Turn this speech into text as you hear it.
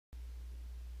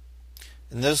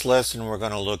In this lesson, we're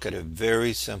going to look at a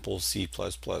very simple C++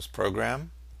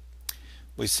 program.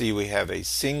 We see we have a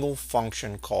single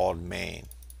function called main.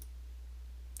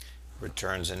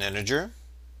 Returns an integer,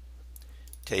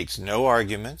 takes no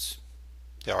arguments.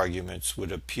 The arguments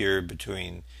would appear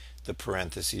between the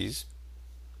parentheses.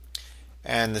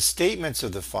 And the statements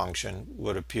of the function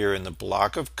would appear in the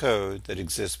block of code that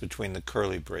exists between the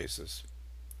curly braces.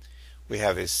 We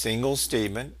have a single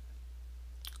statement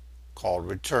called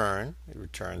return. It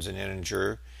returns an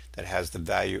integer that has the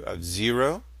value of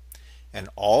 0, and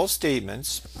all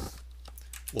statements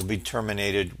will be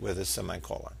terminated with a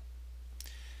semicolon.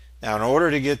 Now, in order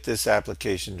to get this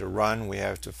application to run, we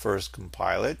have to first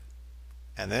compile it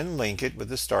and then link it with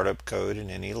the startup code and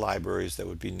any libraries that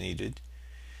would be needed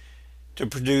to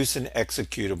produce an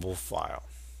executable file.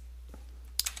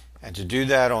 And to do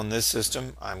that on this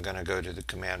system, I'm going to go to the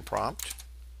command prompt,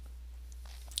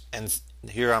 and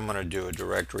here I'm going to do a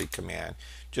directory command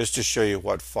just to show you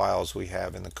what files we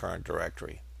have in the current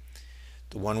directory.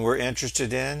 The one we're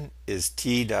interested in is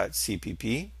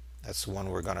t.cpp. That's the one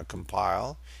we're going to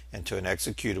compile into an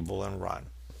executable and run.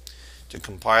 To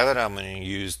compile it, I'm going to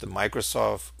use the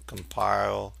Microsoft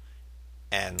compile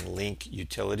and link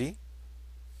utility.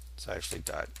 It's actually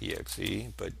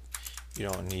 .exe, but you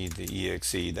don't need the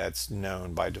exe. That's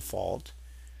known by default.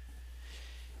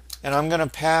 And I'm going to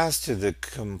pass to the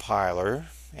compiler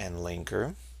and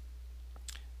linker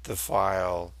the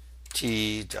file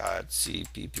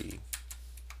t.cpp.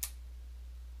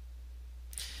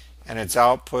 And its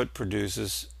output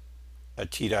produces a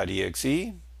t.exe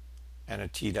and a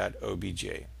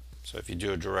t.obj. So if you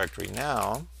do a directory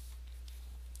now,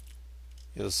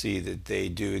 you'll see that they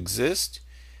do exist.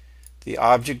 The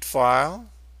object file,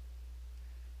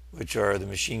 which are the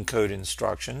machine code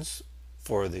instructions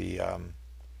for the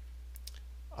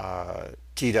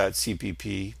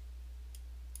t.cpp,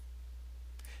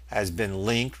 has been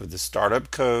linked with the startup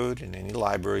code and any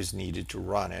libraries needed to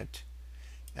run it,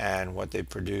 and what they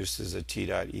produce is a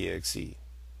t.exe.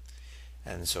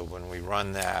 And so when we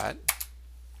run that,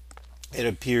 it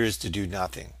appears to do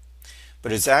nothing,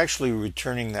 but it's actually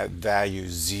returning that value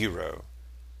 0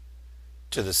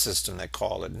 to the system that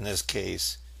called it, in this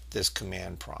case this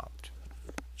command prompt,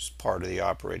 which is part of the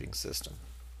operating system.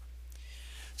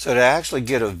 So to actually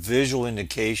get a visual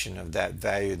indication of that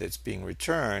value that's being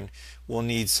returned, we'll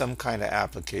need some kind of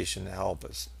application to help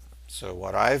us. So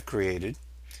what I've created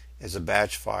is a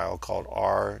batch file called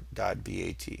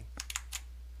r.bat,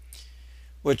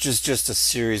 which is just a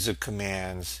series of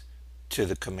commands to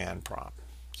the command prompt.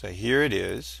 So here it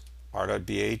is,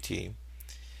 r.bat.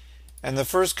 And the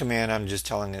first command, I'm just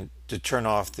telling it to turn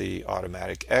off the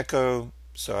automatic echo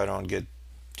so I don't get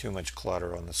too much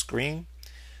clutter on the screen.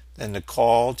 Then to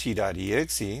call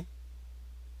t.exe, and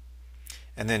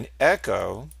then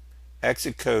echo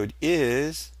exit code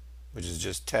is, which is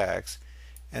just text,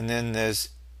 and then this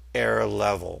error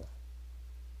level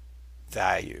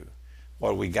value,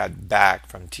 what we got back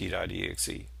from t.exe.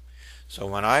 So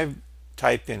when I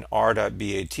type in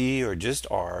r.bat, or just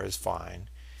r is fine,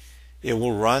 it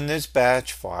will run this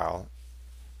batch file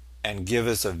and give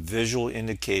us a visual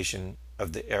indication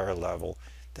of the error level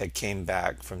that came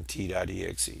back from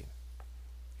t.exe.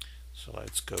 So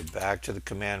let's go back to the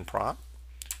command prompt,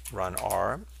 run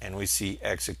r, and we see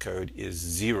exit code is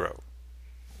 0.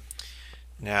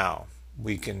 Now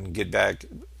we can get back.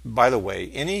 By the way,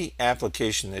 any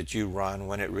application that you run,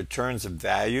 when it returns a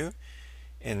value,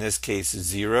 in this case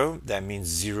 0, that means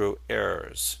 0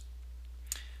 errors.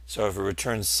 So if it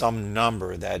returns some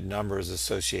number, that number is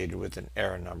associated with an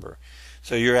error number.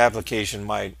 So your application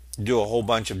might do a whole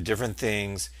bunch of different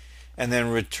things and then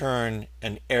return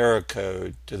an error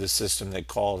code to the system that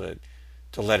called it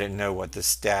to let it know what the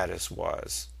status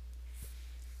was.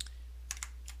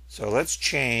 So let's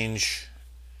change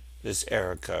this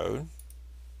error code.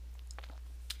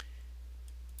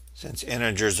 Since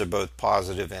integers are both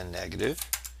positive and negative,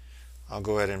 I'll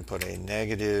go ahead and put a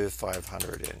negative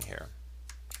 500 in here.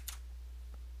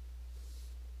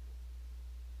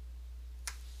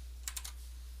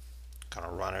 Going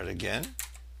to run it again,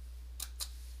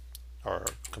 or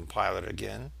compile it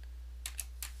again,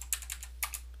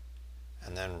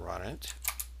 and then run it,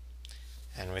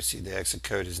 and we see the exit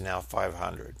code is now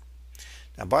 500.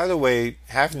 Now, by the way,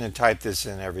 having to type this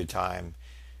in every time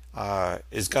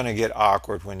is going to get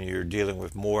awkward when you're dealing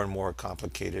with more and more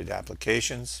complicated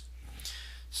applications.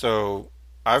 So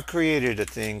I've created a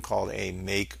thing called a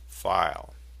make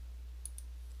file.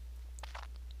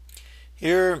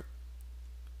 Here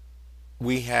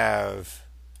we have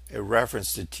a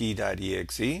reference to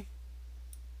t.exe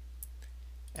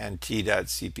and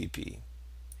t.cpp.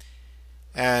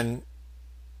 And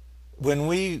when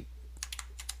we,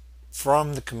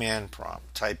 from the command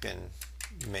prompt, type in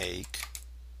make,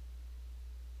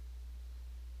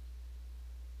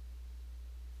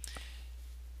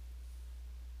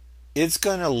 it's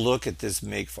going to look at this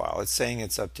make file. It's saying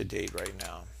it's up to date right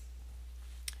now.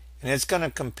 And it's going to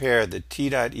compare the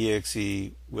t.exe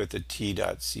with the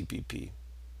t.cpp.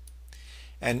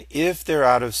 And if they're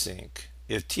out of sync,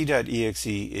 if t.exe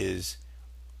is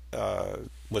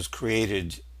was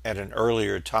created at an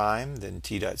earlier time than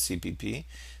t.cpp,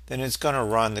 then it's going to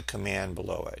run the command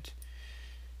below it.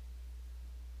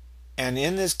 And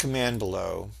in this command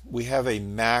below, we have a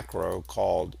macro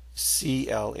called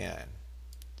cln.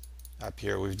 Up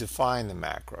here, we've defined the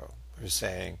macro. We're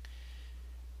saying,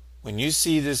 when you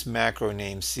see this macro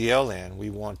named cln, we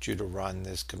want you to run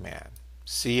this command.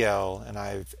 CL, and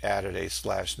I've added a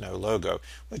 /no logo,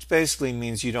 which basically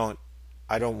means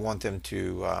I don't want them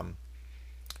to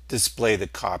display the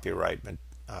copyright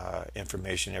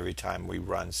information every time we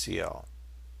run CL.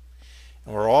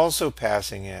 And we're also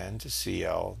passing in to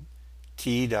CL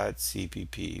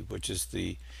t.cpp, which is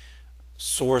the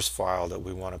source file that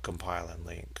we want to compile and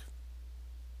link.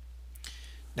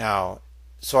 Now,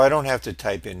 so I don't have to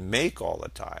type in make all the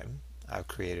time, I've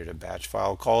created a batch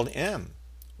file called m,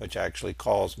 which actually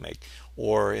calls make,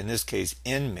 or in this case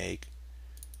nmake,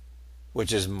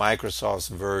 which is Microsoft's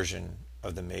version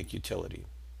of the make utility.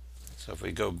 So if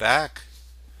we go back,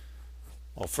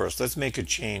 well, first let's make a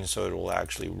change so it will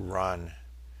actually run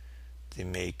the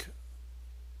make.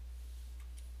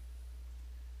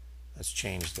 Let's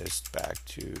change this back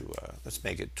to, let's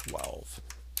make it 12.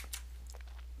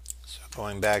 So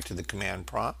going back to the command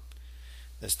prompt,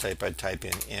 this type I type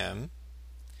in m,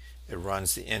 it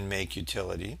runs the nmake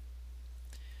utility,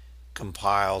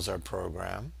 compiles our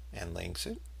program and links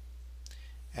it,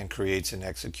 and creates an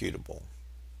executable,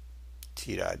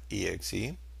 t.exe.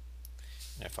 And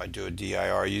if I do a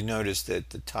dir, you notice that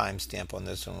the timestamp on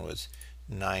this one was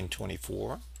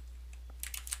 924.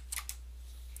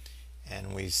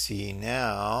 And we see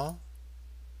now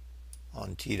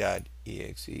on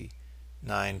t.exe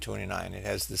 929, it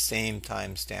has the same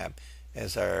timestamp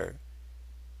as our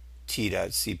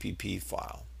t.cpp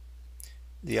file.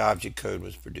 The object code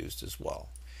was produced as well.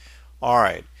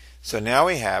 Alright, so now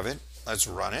we have it. Let's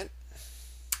run it.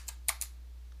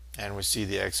 And we see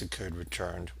the exit code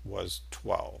returned was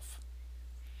 12.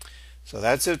 So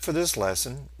that's it for this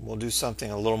lesson. We'll do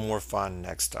something a little more fun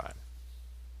next time.